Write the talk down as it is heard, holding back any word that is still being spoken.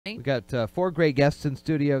We got 4 great guests in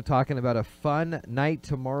studio talking about a fun night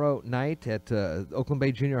tomorrow night at Oakland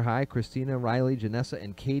Bay Junior High. Christina, Riley, Janessa,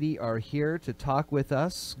 and Katie are here to talk with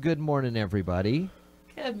us. Good morning, everybody.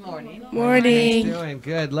 Good morning. Morning. Doing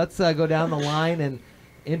good. Let's go down the line and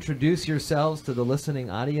introduce yourselves to the listening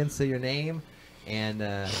audience. Say your name and.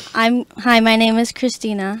 Hi, my name is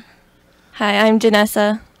Christina. Hi, I'm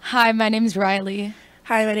Janessa. Hi, my name's Riley.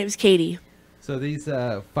 Hi, my name is Katie. So these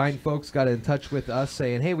fine folks got in touch with us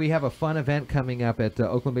saying, hey, we have a fun event coming up at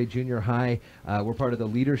Oakland Bay Junior High. We're part of the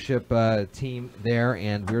leadership team there,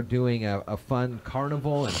 and we're doing a fun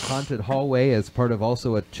carnival and haunted hallway as part of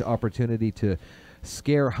also an opportunity to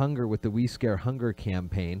scare hunger with the We Scare Hunger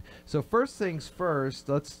campaign. So first things first,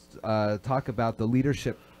 let's talk about the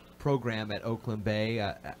leadership program at Oakland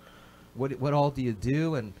Bay. What all do you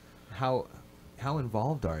do, and how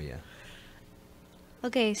involved are you?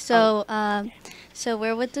 Okay, so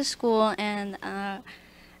we're with the school, and our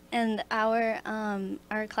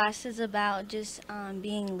class is about just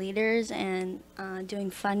being leaders and doing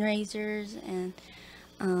fundraisers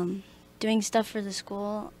and doing stuff for the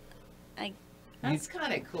school. That's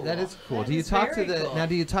kind of cool. That is cool. That Do you is talk to very cool. now?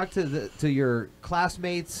 Do you talk to your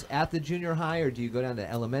classmates at the junior high, or do you go down to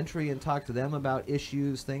elementary and talk to them about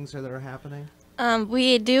issues, things that are happening?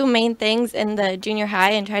 We do main things in the junior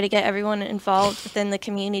high and try to get everyone involved within the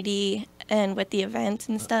community and with the events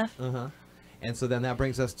and stuff. And so then that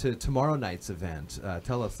brings us to tomorrow night's event.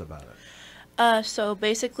 Tell us about it. So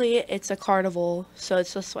basically, it's a carnival. So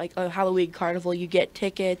it's just like a Halloween carnival. You get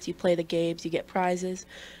tickets, you play the games, you get prizes.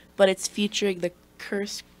 But it's featuring the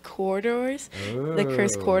Cursed Corridors. The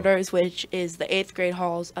Cursed Corridors, which is the 8th grade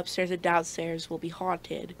halls upstairs and downstairs, will be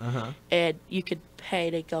haunted. And you could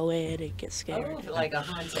pay to go in and get scared. Oh, like a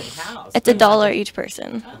haunted house. It's $1 each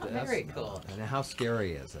person. Oh, very cool. And how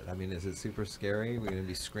scary is it? I mean, is it super scary? We're going to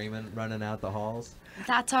be screaming, running out the halls?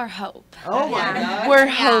 That's our hope. Oh, my God. We're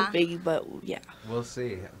hoping, but yeah. We'll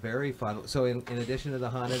see. Very fun. So in addition to the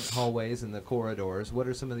haunted hallways and the corridors, what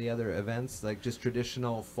are some of the other events, like just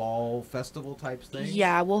traditional fall festival types things?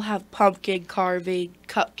 Yeah, we'll have pumpkin carving,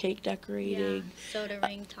 cupcake decorating. Soda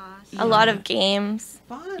ring toss. A lot of games.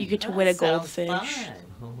 Fun. You get to That win a sounds goldfish. fun.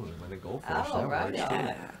 Oh, win a goldfish. Oh, That right works, on. too.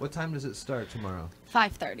 Yeah. What time does it start tomorrow?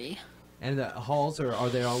 5:30. And the halls, are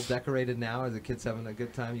they all decorated now? Are the kids having a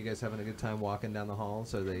good time? You guys having a good time walking down the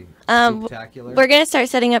halls? Are they spectacular? We're going to start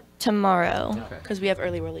setting up tomorrow. Okay. Because we have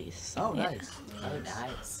early release. Oh, nice. Oh,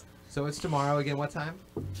 nice. So it's tomorrow again. What time?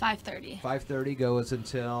 5:30. 5:30 goes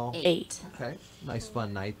until 8. Okay, nice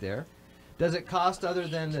fun night there. Does it cost other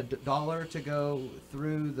than the $1 to go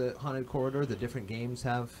through the haunted corridor? The different games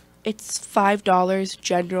have. It's $5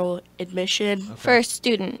 general admission For a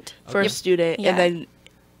student. for a student, Yeah. and then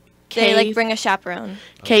They K, bring a chaperone.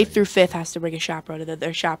 K Okay. through 5th has to bring a chaperone, and then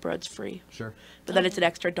their chaperone's free. Sure. But then it's an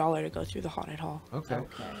extra $1 to go through the haunted hall. Okay.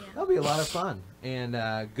 Okay. That'll be a lot of fun and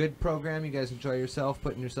good program. You guys enjoy yourself,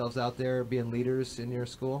 putting yourselves out there, being leaders in your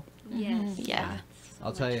school. Yes. Yeah.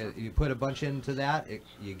 I'll tell you, you put a bunch into that,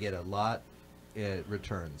 you get a lot. It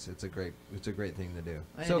returns. It's a great thing to do.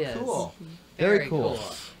 It So is. cool. Very cool.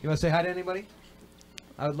 cool. You want to say hi to anybody?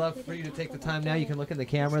 I would love for you to take the time now. You can look in the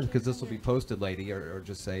camera because this will be posted later, or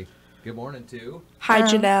just say good morning to. Hi,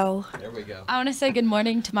 Janelle. There we go. I want to say good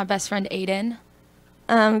morning to my best friend Aiden.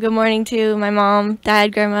 Good morning to my mom,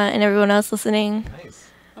 dad, grandma, and everyone else listening. Nice.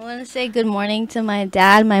 I want to say good morning to my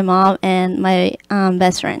dad, my mom, and my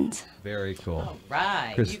best friends. Very cool. All right.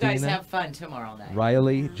 You Christina? guys have fun tomorrow night.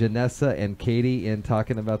 Riley, Janessa, and Katie in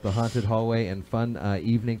talking about the haunted hallway and fun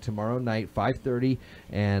evening tomorrow night, 5:30.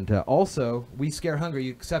 And also, We Scare Hunger.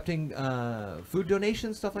 You accepting food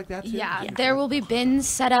donations, stuff like that too? Yeah, there will be bins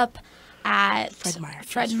set up at Fred Meyer.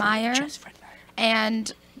 Fred Meyer, Just Fred Meyer.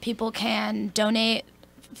 and people can donate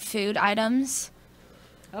food items.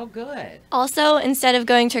 Oh, good. Also, instead of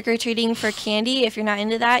going trick-or-treating for candy, if you're not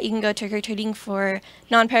into that, you can go trick-or-treating for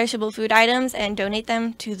non-perishable food items and donate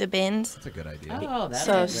them to the bins. That's a good idea. Oh, that's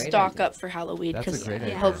So a great stock idea. up for Halloween That's a because great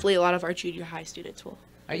idea. hopefully a lot of our junior high students will.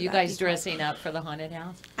 Are you guys dressing up for the haunted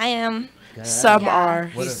house? I am. Good. Some are.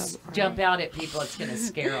 What Just jump out at people. It's going to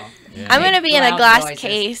scare them. Yeah. I'm going to be in a Loud glass noises.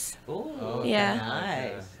 case. Ooh, Oh, Yeah.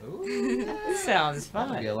 nice. Ooh, That sounds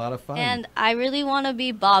that'll be a fun. lot of fun. And I really want to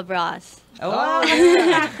be Bob Ross. Oh,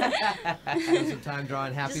 Spend some time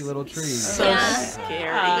drawing happy little trees. So Yeah. scary.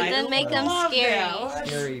 I Then make them love scary. that.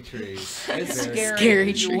 Scary trees. It's Very- scary.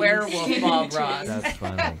 Scary trees. Werewolf Bob Ross. That's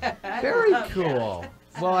funny. Very cool.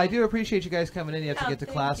 Well, I do appreciate you guys coming in. You have to Oh, get to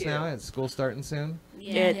thank class you. now. It's school starting soon.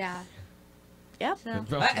 Yeah. Yeah. Yep.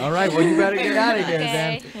 So, All right, well, you better get out of here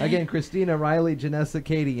Okay. then. Again, Christina, Riley, Janessa,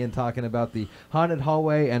 Katie, and talking about the haunted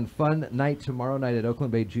hallway and fun night tomorrow night at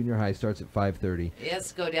Oakland Bay Junior High. Starts at 5:30.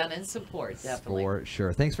 Yes, go down and support, definitely. For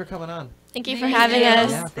sure. Thanks for coming on. Thank you for Thank having you. us.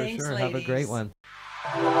 Yeah, for Thanks, sure. Have a great ladies. one.